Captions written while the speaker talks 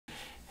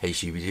Hey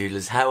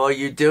Shooby-Doodlers, how are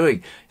you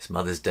doing? It's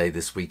Mother's Day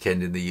this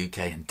weekend in the UK,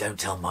 and don't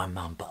tell my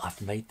mum, but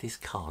I've made this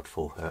card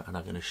for her and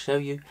I'm going to show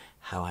you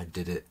how I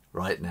did it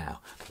right now.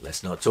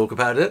 Let's not talk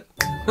about it,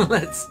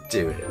 let's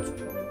do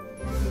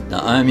it. Now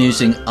I'm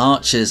using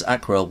Archer's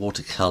Aquarelle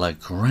Watercolour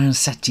Grand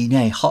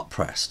Satiné Hot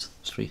Pressed,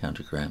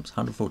 300 grams,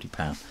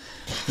 £140.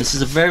 This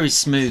is a very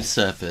smooth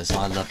surface,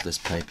 I love this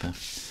paper.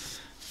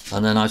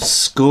 And then I've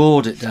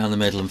scored it down the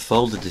middle and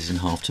folded it in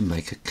half to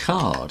make a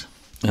card.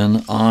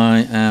 And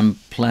I am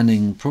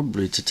planning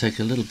probably to take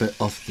a little bit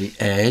off the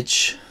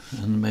edge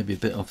and maybe a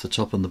bit off the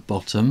top and the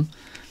bottom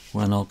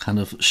when I'll kind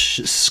of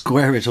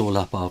square it all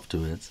up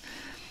afterwards.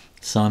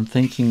 So I'm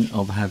thinking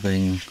of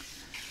having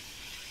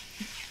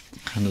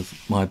kind of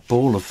my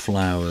ball of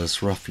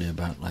flowers roughly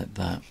about like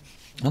that.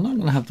 And I'm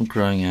going to have them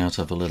growing out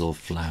of a little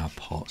flower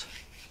pot.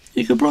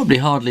 You can probably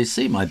hardly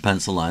see my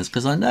pencil lines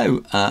because I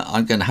know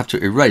I'm going to have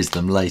to erase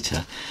them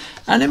later.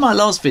 And in my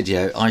last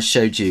video I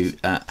showed you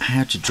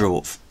how to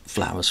draw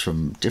flowers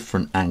from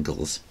different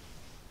angles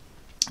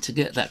to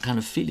get that kind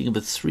of feeling of a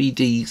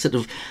 3D sort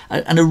of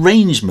an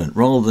arrangement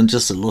rather than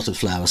just a lot of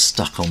flowers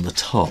stuck on the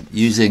top.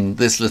 Using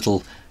this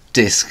little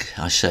disc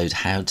I showed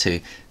how to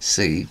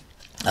see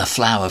a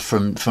flower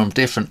from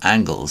different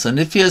angles, and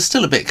if you're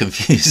still a bit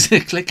confused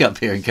click up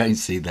here and go and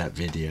see that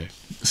video.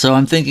 So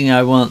I'm thinking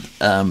I want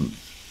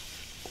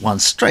one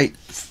straight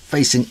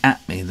facing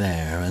at me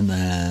there, and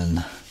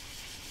then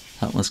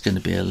that one's going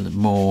to be a little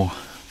more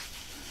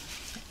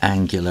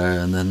angular,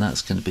 and then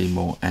that's going to be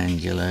more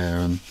angular,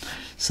 and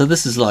so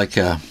this is like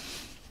a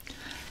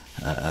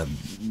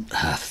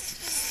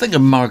thing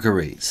of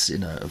marguerites, you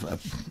know,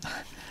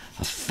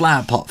 a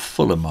flower pot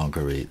full of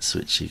marguerites,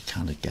 which you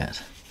kind of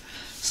get.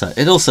 So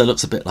it also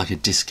looks a bit like a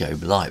disco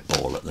light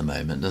ball at the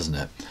moment, doesn't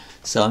it?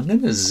 So I'm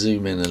going to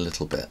zoom in a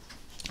little bit,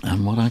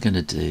 and what I'm going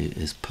to do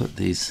is put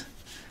these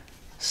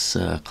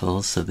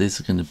circles, so these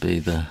are going to be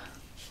the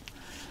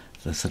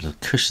sort of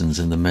cushions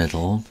in the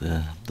middle,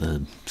 the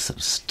sort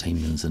of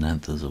stamens and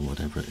anthers or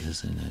whatever it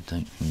is, you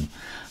know,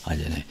 I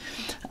don't know.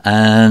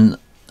 And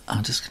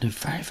I'm just going to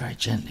very, very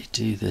gently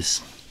do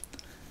this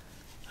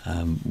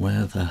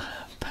where the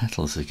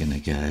petals are going to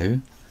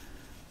go,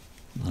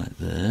 like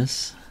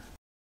this.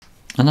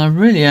 And I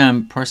really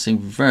am pressing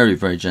very,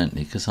 very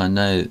gently because I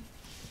know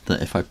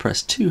that if I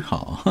press too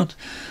hard,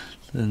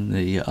 then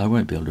I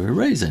won't be able to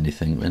erase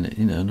anything, when it,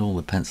 you know, and all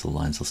the pencil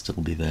lines will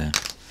still be there.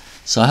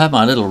 So I have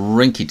my little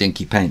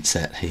rinky-dinky paint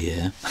set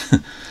here,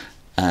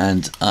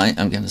 and I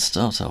am going to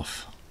start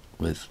off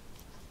with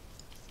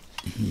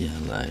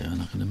yellow,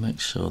 and I'm going to make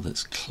sure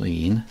that's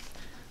clean,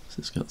 so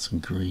it's got some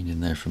green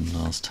in there from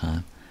last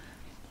time,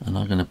 and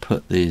I'm going to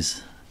put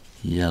these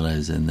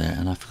yellows in there,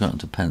 and I've forgotten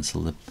to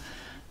pencil the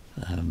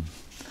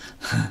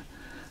I've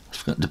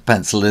forgotten to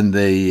pencil in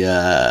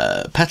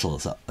the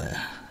petals up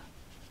there,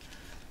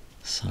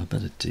 so I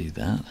better do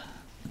that.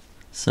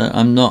 So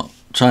I'm not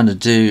trying to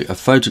do a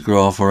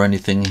photograph or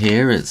anything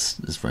here, it's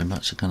very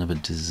much a kind of a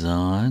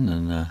design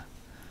and a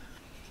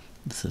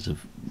sort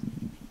of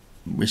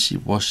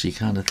wishy-washy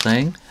kind of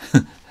thing.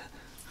 And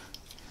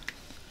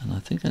I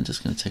think I'm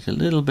just going to take a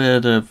little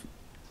bit of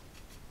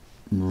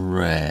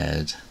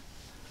red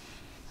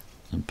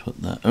and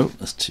put that, oh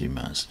that's too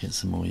much, get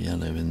some more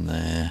yellow in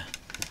there,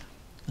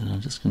 and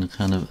I'm just going to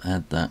kind of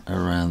add that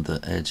around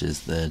the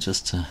edges there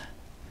just to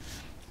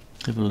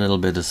give a little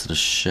bit of sort of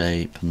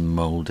shape and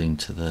moulding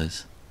to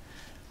those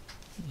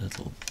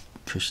little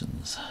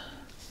cushions.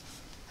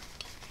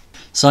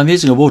 So I'm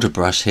using a water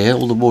brush here.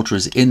 All the water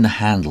is in the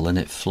handle and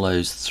it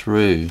flows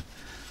through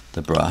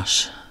the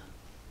brush,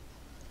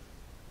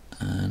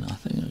 and I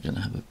think I'm going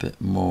to have a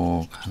bit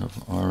more kind of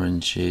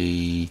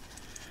orangey,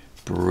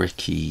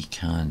 bricky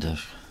kind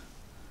of,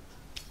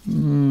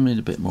 need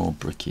a bit more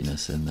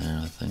brickiness in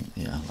there, I think.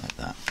 Yeah, I like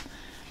that.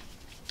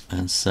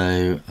 And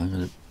so I'm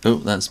going to, oh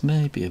that's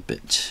maybe a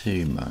bit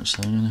too much,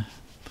 so I'm going to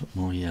put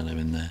more yellow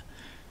in there.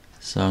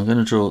 So I'm going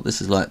to draw, this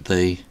is like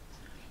the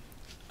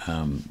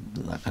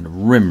that kind of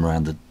rim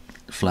around the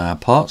flower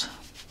pot,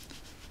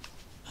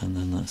 and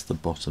then that's the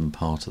bottom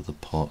part of the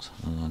pot,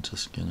 and I'm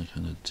just going to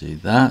kind of do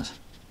that.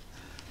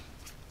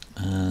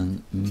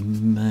 And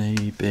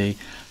maybe,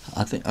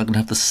 I think I'm going to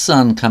have the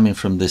sun coming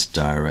from this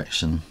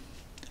direction,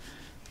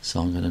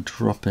 so I'm going to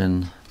drop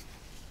in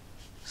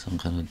some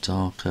kind of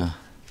darker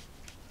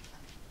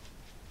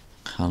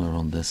colour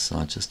on this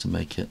side just to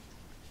make it,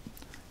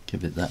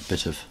 give it that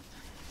bit of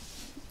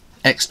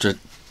extra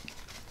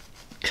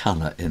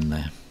colour in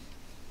there.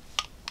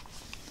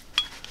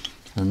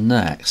 And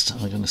next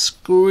I'm going to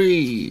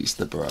squeeze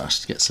the brush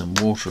to get some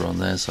water on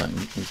there so I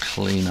can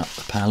clean up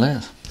the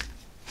palette.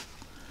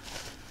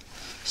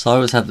 So I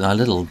always have my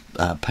little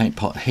paint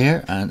pot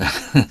here and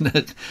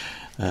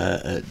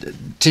a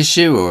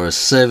tissue or a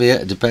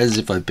serviette. It depends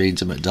if I've been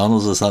to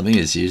McDonald's or something.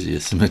 It's usually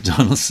a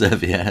McDonald's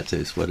serviette,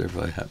 it's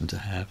whatever I happen to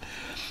have.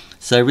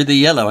 So with the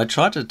yellow, I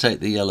try to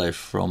take the yellow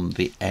from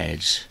the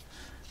edge,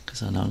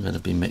 because I know I'm going to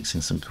be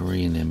mixing some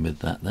green in with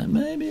that there,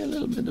 maybe a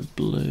little bit of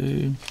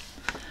blue,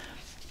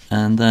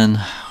 and then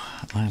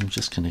I'm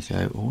just going to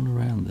go all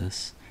around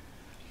this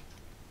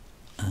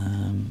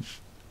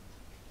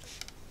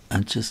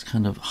and just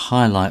kind of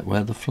highlight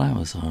where the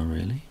flowers are,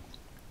 really.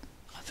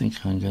 I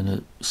think I'm going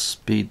to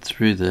speed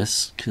through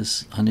this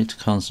because I need to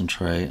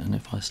concentrate, and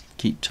if I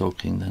keep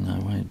talking then I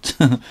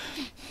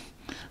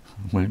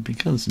won't be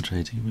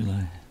concentrating, will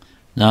I?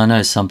 Now I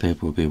know some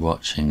people will be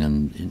watching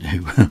and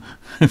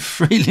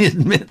freely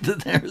admit that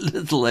they're a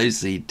little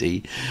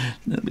OCD.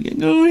 They'll be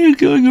going, oh, you're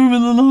going over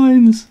the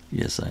lines.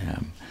 Yes, I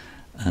am.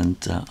 And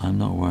I'm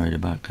not worried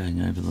about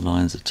going over the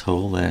lines at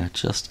all. They're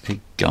just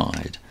a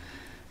guide.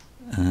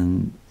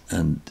 And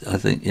I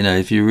think,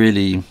 if you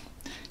really,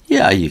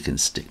 you can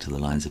stick to the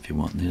lines if you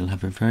want, and you'll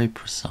have a very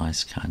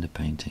precise kind of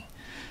painting.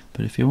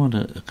 But if you want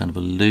a kind of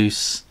a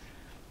loose,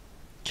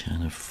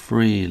 kind of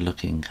free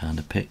looking kind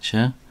of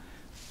picture,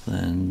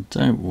 then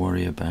don't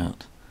worry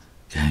about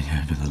going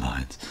over the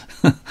lines.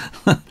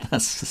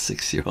 That's for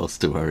 6-year-olds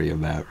to worry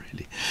about,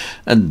 really.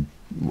 And,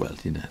 well,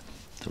 there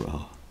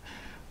are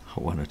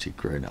one or two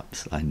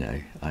grown-ups. I know,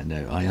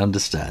 I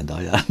understand.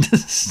 And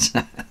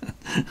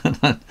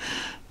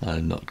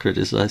I'm not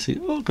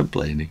criticising or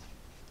complaining.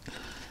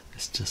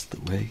 It's just the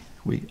way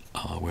we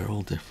are. We're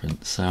all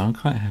different. So I'm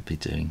quite happy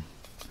doing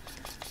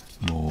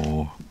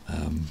more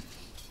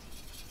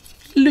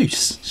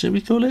loose, shall we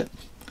call it?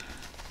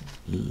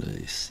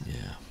 Loose,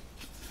 yeah.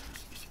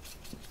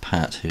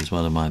 Pat, who's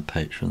one of my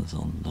patrons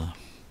on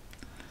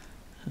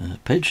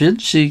Patreon,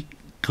 she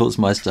calls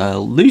my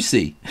style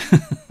Lucy.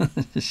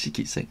 She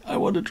keeps saying, I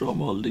want to draw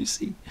more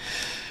Lucy.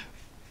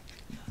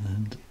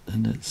 And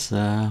it's,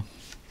 I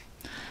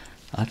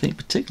think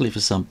particularly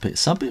for some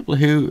people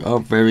who are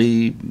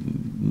very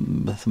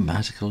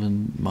mathematical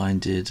and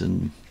minded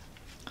and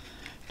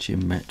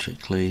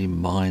geometrically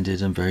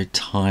minded and very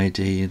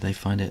tidy, they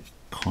find it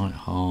quite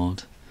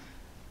hard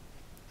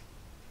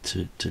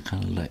to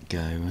kind of let go,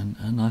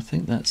 and I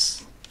think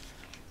that's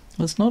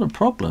not a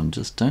problem.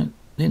 Just don't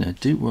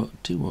do what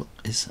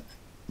is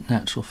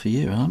natural for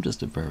you. And I'm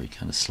just a very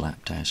kind of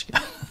slapdash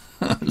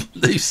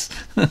loose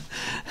kind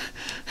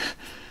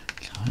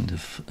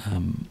of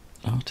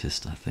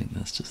artist. I think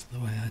that's just the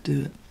way I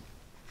do it.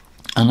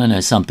 And I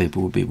know some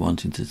people will be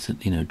wanting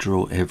to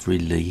draw every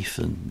leaf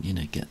and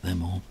get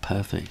them all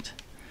perfect,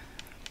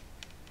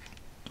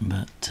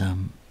 but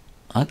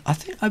I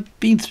think I've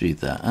been through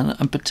that,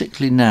 and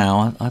particularly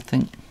now, I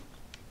think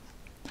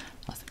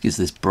it's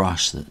this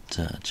brush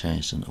that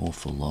changed an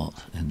awful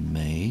lot in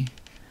me,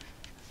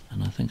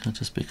 and I think I've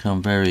just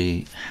become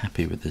very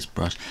happy with this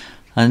brush.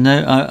 I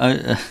know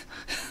I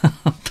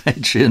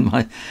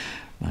Patreon,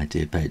 my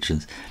dear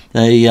patrons,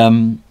 they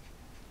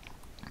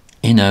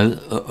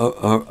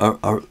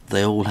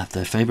they all have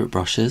their favourite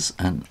brushes,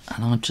 and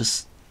I'm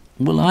just,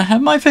 well, I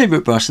have my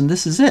favourite brush, and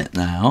this is it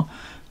now.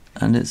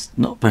 And it's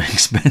not very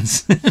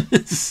expensive.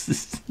 It's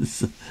the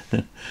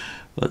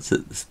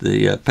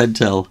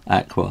Pentel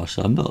Aquash.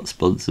 I'm not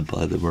sponsored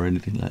by them or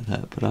anything like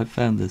that, but I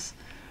found this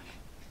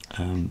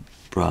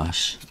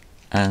brush,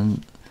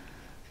 and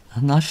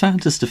I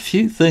found just a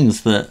few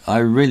things that I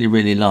really,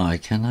 really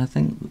like, and I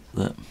think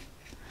that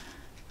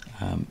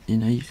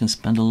you can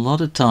spend a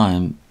lot of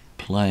time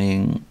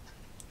playing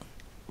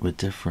with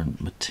different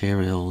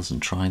materials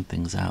and trying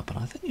things out, but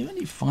I think you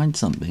only find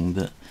something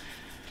that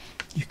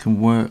you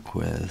can work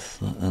with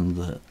and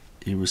that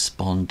you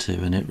respond to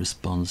and it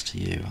responds to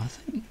you. I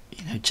think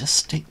just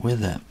stick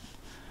with it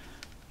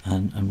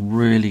and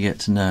really get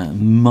to know it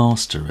and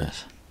master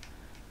it,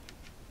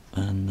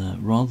 and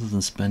rather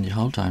than spend your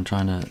whole time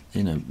trying to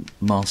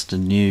master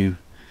new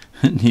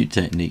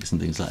techniques and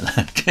things like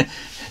that.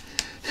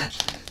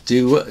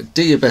 Do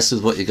your best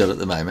with what you got at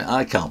the moment.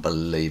 I can't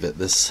believe it,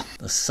 the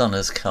sun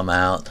has come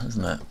out,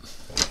 hasn't it?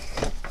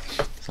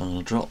 So I'm going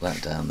to drop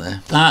that down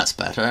there. That's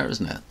better,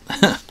 isn't it?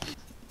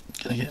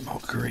 Gonna get more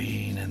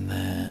green in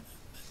there,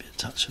 maybe a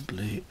touch of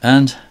blue,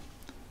 and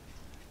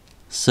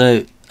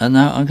now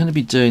I'm going to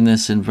be doing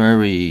this in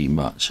very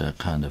much a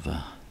kind of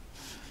a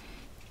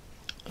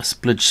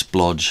splodge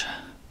splodge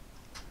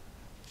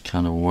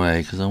kind of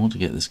way, because I want to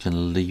get this kind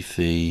of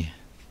leafy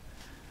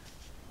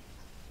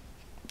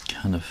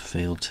kind of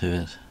feel to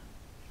it.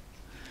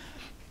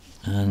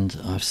 And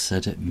I've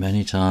said it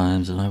many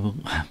times, and I will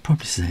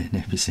probably say it in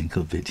every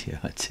single video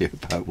I do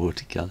about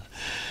watercolour,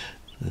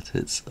 that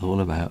it's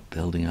all about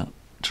building up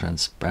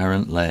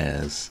transparent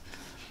layers.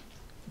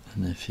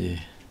 And if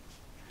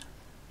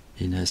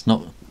it's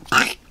not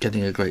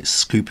getting a great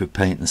scoop of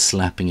paint and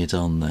slapping it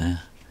on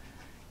there.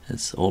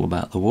 It's all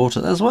about the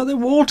water. That's why they're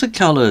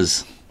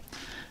watercolours.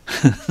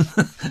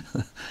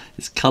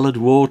 It's coloured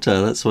water,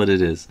 that's what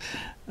it is.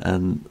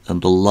 And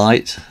the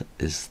light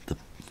is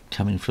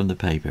coming from the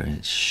paper, and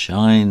it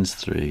shines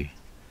through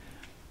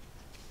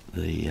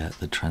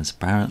the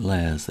transparent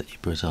layers that you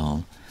put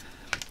on.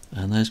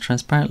 And those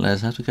transparent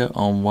layers have to go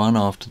on one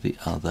after the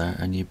other,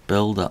 and you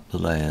build up the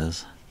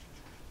layers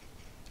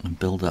and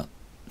build up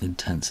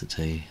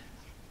intensity.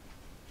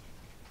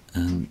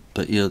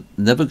 But you're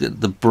never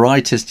the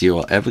brightest you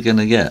are ever going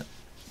to get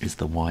is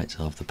the white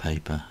of the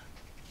paper.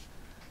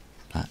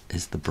 That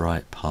is the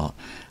bright part.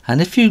 And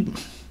if you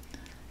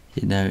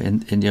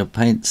in your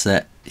paint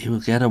set, you will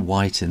get a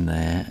white in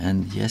there,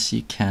 and yes,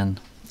 you can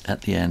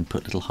at the end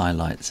put little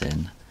highlights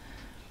in,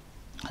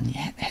 and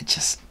yet they're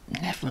just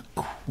never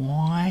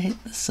quite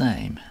the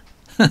same.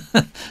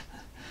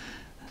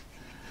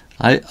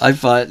 I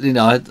find, you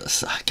know, I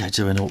go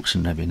to an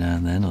auction every now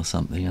and then or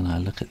something, and I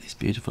look at these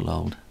beautiful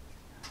old,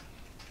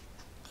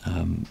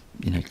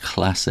 you know,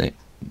 classic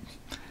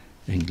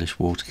English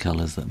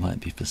watercolours that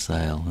might be for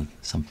sale,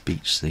 some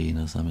beach scene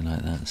or something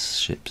like that,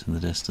 ships in the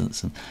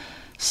distance, and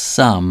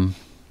some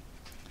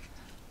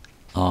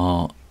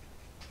are,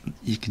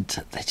 you can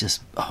they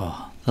just,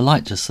 oh, the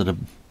light just sort of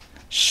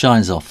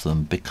shines off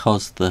them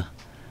because the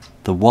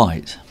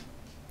white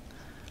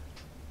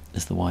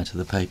is the white of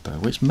the paper,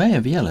 which may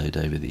have yellowed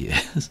over the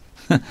years.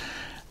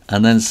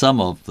 And then some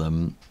of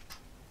them,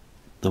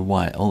 the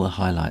white, all the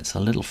highlights are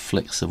little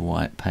flicks of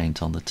white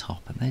paint on the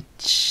top, and they're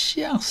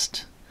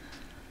just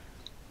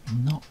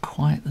not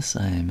quite the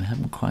same. They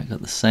haven't quite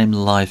got the same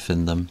life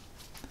in them.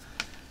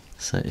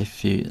 So I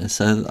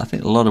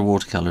think a lot of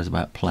watercolour is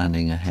about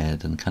planning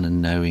ahead and kind of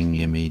knowing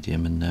your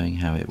medium and knowing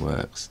how it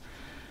works,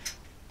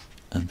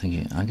 and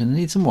thinking, I'm going to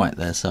need some white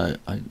there, so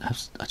I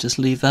just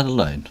leave that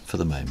alone for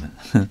the moment.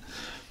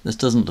 This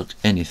doesn't look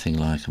anything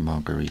like a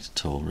marguerite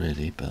at all,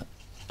 really, but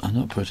I'm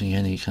not putting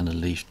any kind of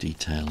leaf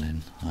detail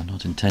in. I'm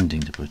not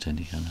intending to put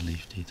any kind of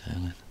leaf detail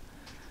in.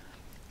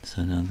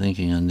 So now I'm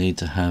thinking I need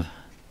to have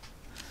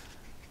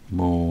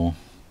more,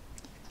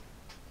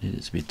 need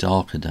it to be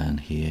darker down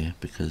here,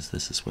 because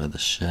this is where the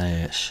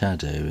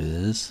shadow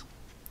is.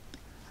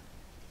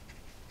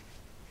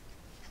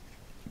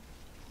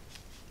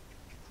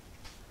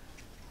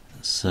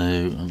 So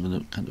I'm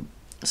going to kind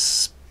of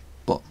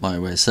spot my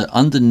way. So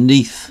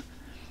underneath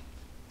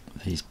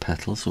these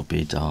petals will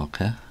be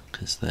darker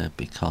because they'll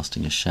be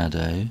casting a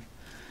shadow,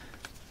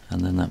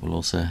 and then that will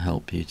also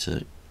help you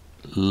to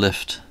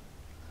lift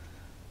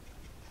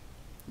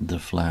the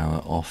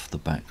flower off the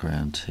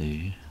background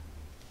too,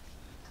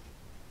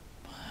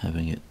 by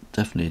having it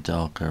definitely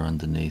darker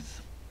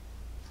underneath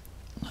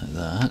like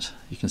that.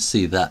 You can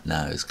see that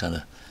now is kind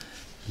of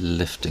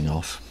lifting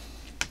off.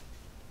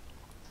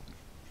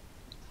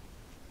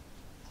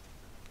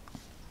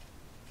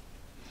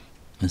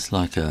 It's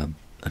like a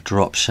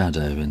drop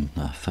shadow in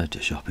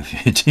Photoshop, if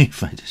you do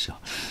Photoshop.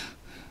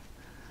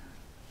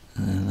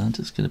 And I'm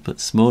just going to put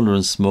smaller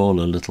and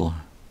smaller little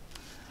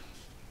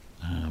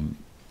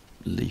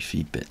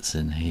leafy bits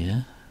in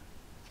here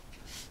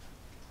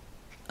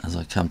as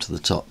I come to the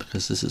top,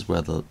 because this is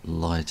where the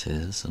light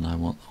is, and I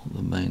want all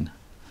the main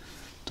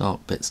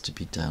dark bits to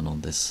be down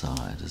on this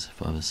side, as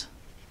if I was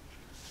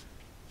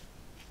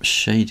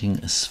shading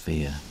a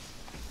sphere.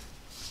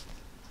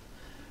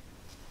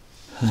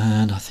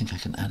 And I think I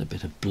can add a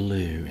bit of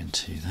blue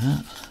into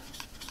that.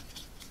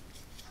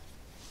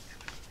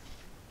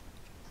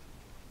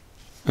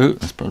 Oh,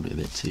 that's probably a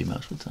bit too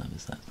much. What time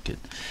is that? Good.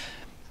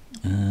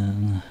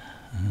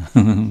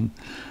 I'm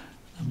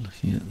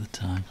looking at the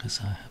time because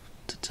I have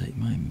to take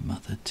my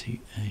mother to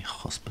a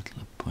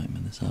hospital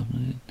appointment this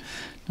afternoon.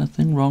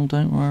 Nothing wrong,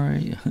 don't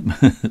worry.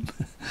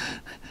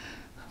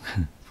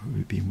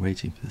 We've been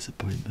waiting for this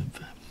appointment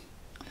for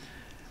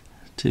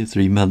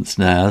 2-3 months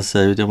now,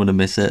 so we don't want to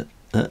miss it.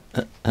 I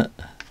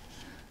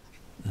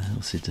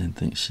also don't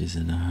think she's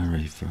in a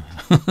hurry for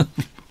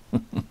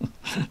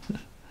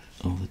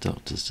all the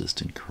doctor's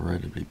just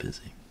incredibly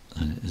busy,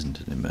 and it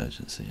isn't an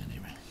emergency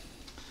anyway.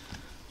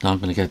 Now I'm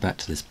going to go back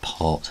to this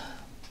pot,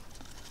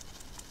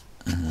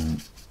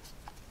 and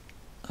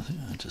I think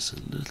I add just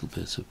a little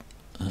bit of,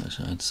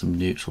 actually I add some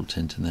neutral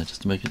tint in there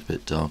just to make it a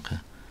bit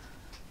darker,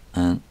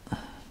 and I'm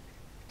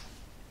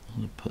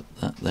going to put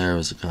that there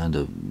as a kind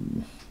of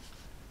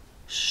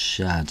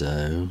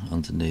shadow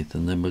underneath,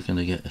 and then we're going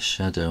to get a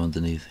shadow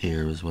underneath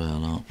here as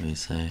well, aren't we?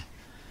 So I'm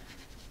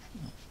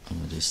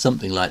going to do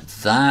something like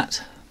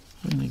that.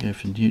 I'm going to go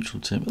for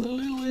neutral tint with a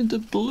little hint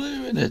of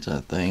blue in it,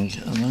 I think,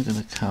 and I'm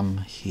going to come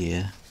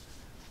here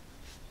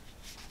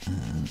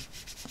and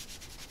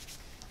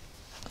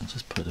I'll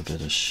just put a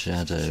bit of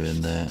shadow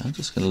in there. I'm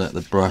just going to let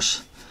the brush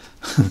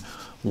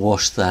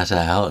wash that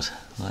out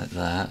like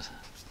that.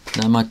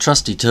 Now my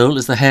trusty tool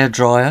is the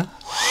hairdryer.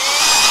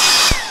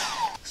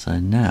 So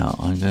now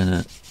I'm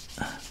going to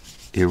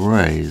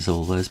erase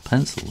all those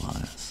pencil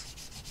lines.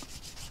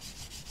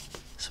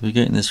 So we're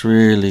getting this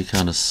really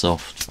kind of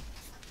soft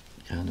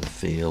kind of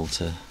feel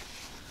to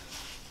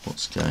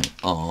what's going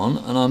on,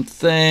 and I'm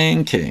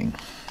thinking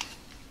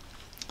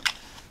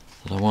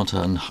that I want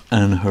an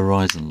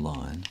horizon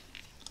line,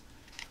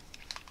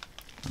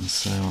 and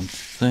so I'm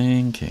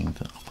thinking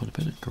that I'll put a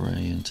bit of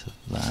grey into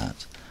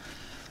that,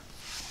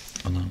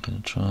 and I'm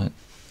going to try it.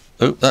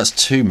 Oh, that's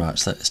too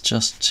much. That is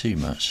just too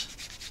much.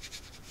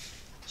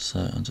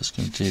 So I'm just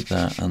going to do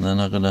that, and then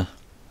I'm going to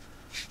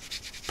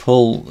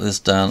pull this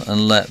down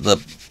and let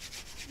the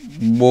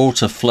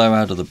water flow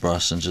out of the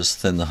brush and just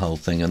thin the whole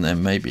thing, and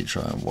then maybe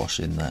try and wash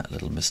in that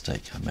little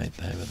mistake I made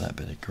there with that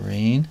bit of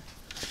green.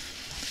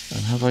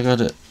 And have I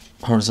got it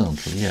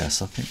horizontal?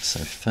 Yes, I think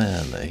so,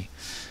 fairly.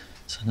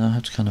 So now I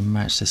have to kind of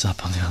match this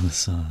up on the other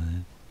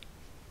side.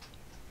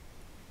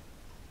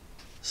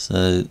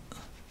 So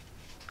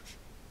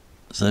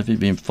if you've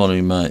been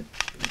following my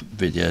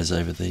videos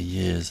over the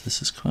years.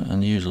 This is quite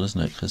unusual,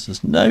 isn't it? Because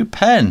there's no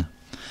pen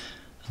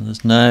and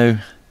there's no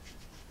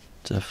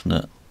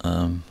definite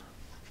kind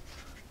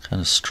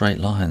of straight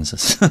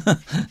lines.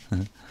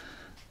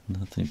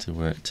 Nothing to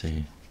work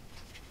to.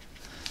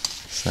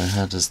 So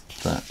how does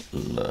that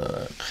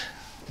look?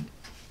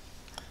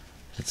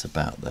 It's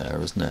about there,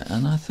 isn't it?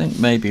 And I think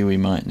maybe we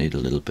might need a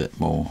little bit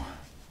more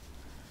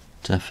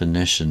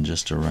definition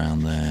just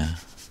around there.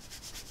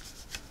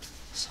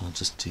 So I'll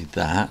just do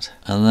that.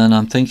 And then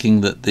I'm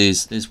thinking that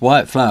these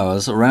white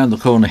flowers around the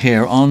corner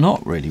here are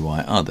not really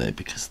white, are they?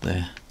 Because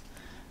they're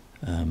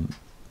in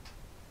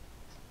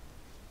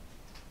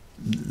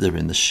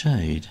the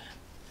shade.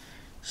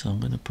 So I'm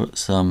going to put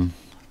some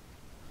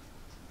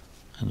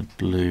kind of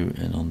blue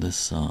in on this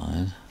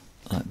side,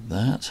 like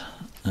that.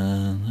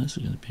 And those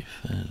are going to be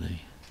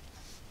fairly...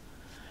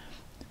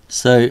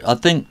 So I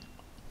think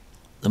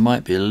there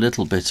might be a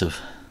little bit of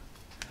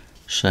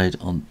shade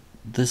on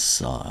this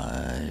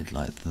side,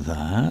 like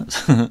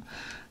that.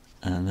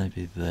 And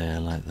maybe there,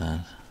 like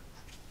that.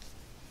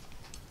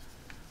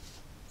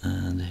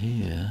 And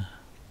here,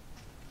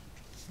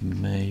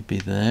 maybe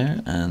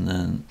there, and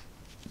then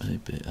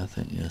maybe, I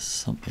think, yes,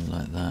 something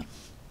like that.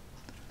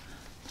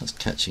 That's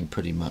catching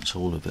pretty much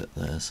all of it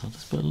there, so I'll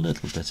just put a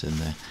little bit in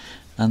there.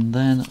 And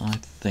then I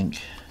think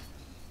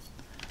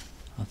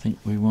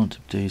we want to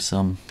do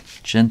some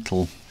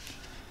gentle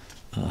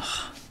kind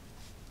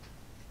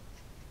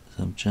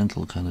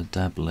of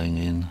dabbling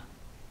in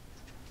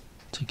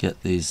to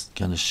get these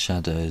kind of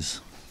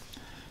shadows,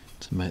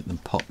 to make them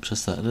pop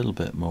just that little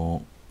bit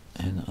more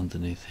in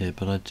underneath here.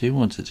 But I do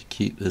want it to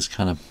keep this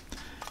kind of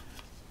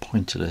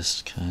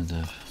pointillist kind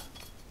of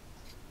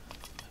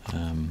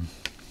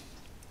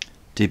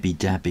dibby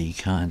dabby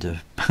kind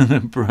of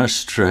brush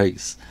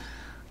strokes.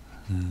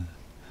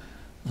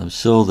 I'm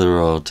sure there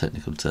are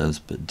technical terms,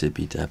 but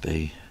dibby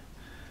dabby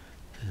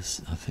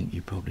is, I think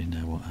you probably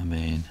know what I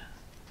mean.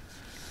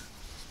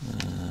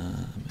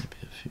 Maybe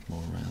a few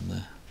more around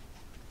there.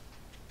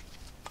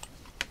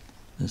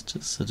 It's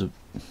just sort of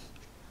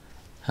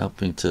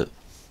helping to,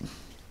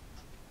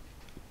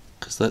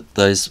 because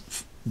those,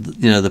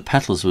 you know, the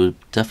petals would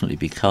definitely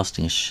be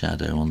casting a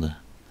shadow on the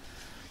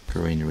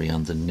greenery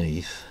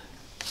underneath.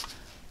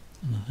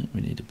 And I think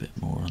we need a bit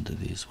more under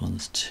these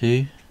ones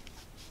too.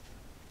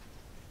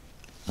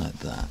 Like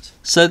that.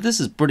 So this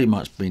has pretty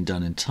much been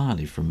done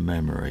entirely from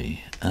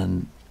memory,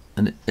 and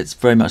it's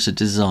very much a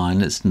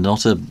design. It's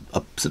not a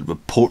sort of a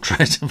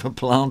portrait of a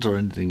plant or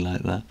anything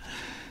like that.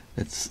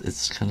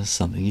 It's kind of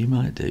something you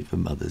might do for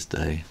Mother's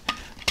Day,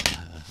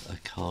 a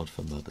card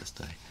for Mother's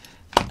Day,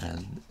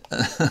 and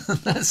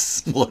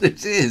that's what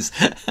it is.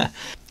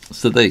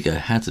 So there you go,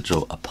 how to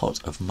draw a pot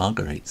of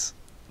marguerites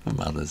for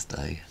Mother's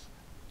Day.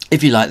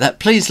 If you like that,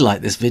 please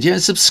like this video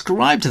and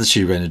subscribe to the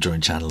Shoo Rayner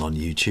drawing channel on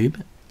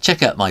YouTube.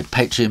 Check out my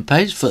Patreon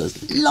page for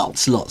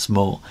lots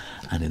more.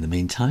 And in the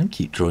meantime,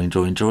 keep drawing,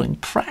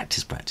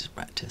 practice.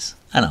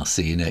 And I'll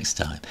see you next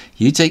time.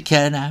 You take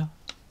care now.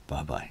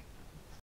 Bye-bye.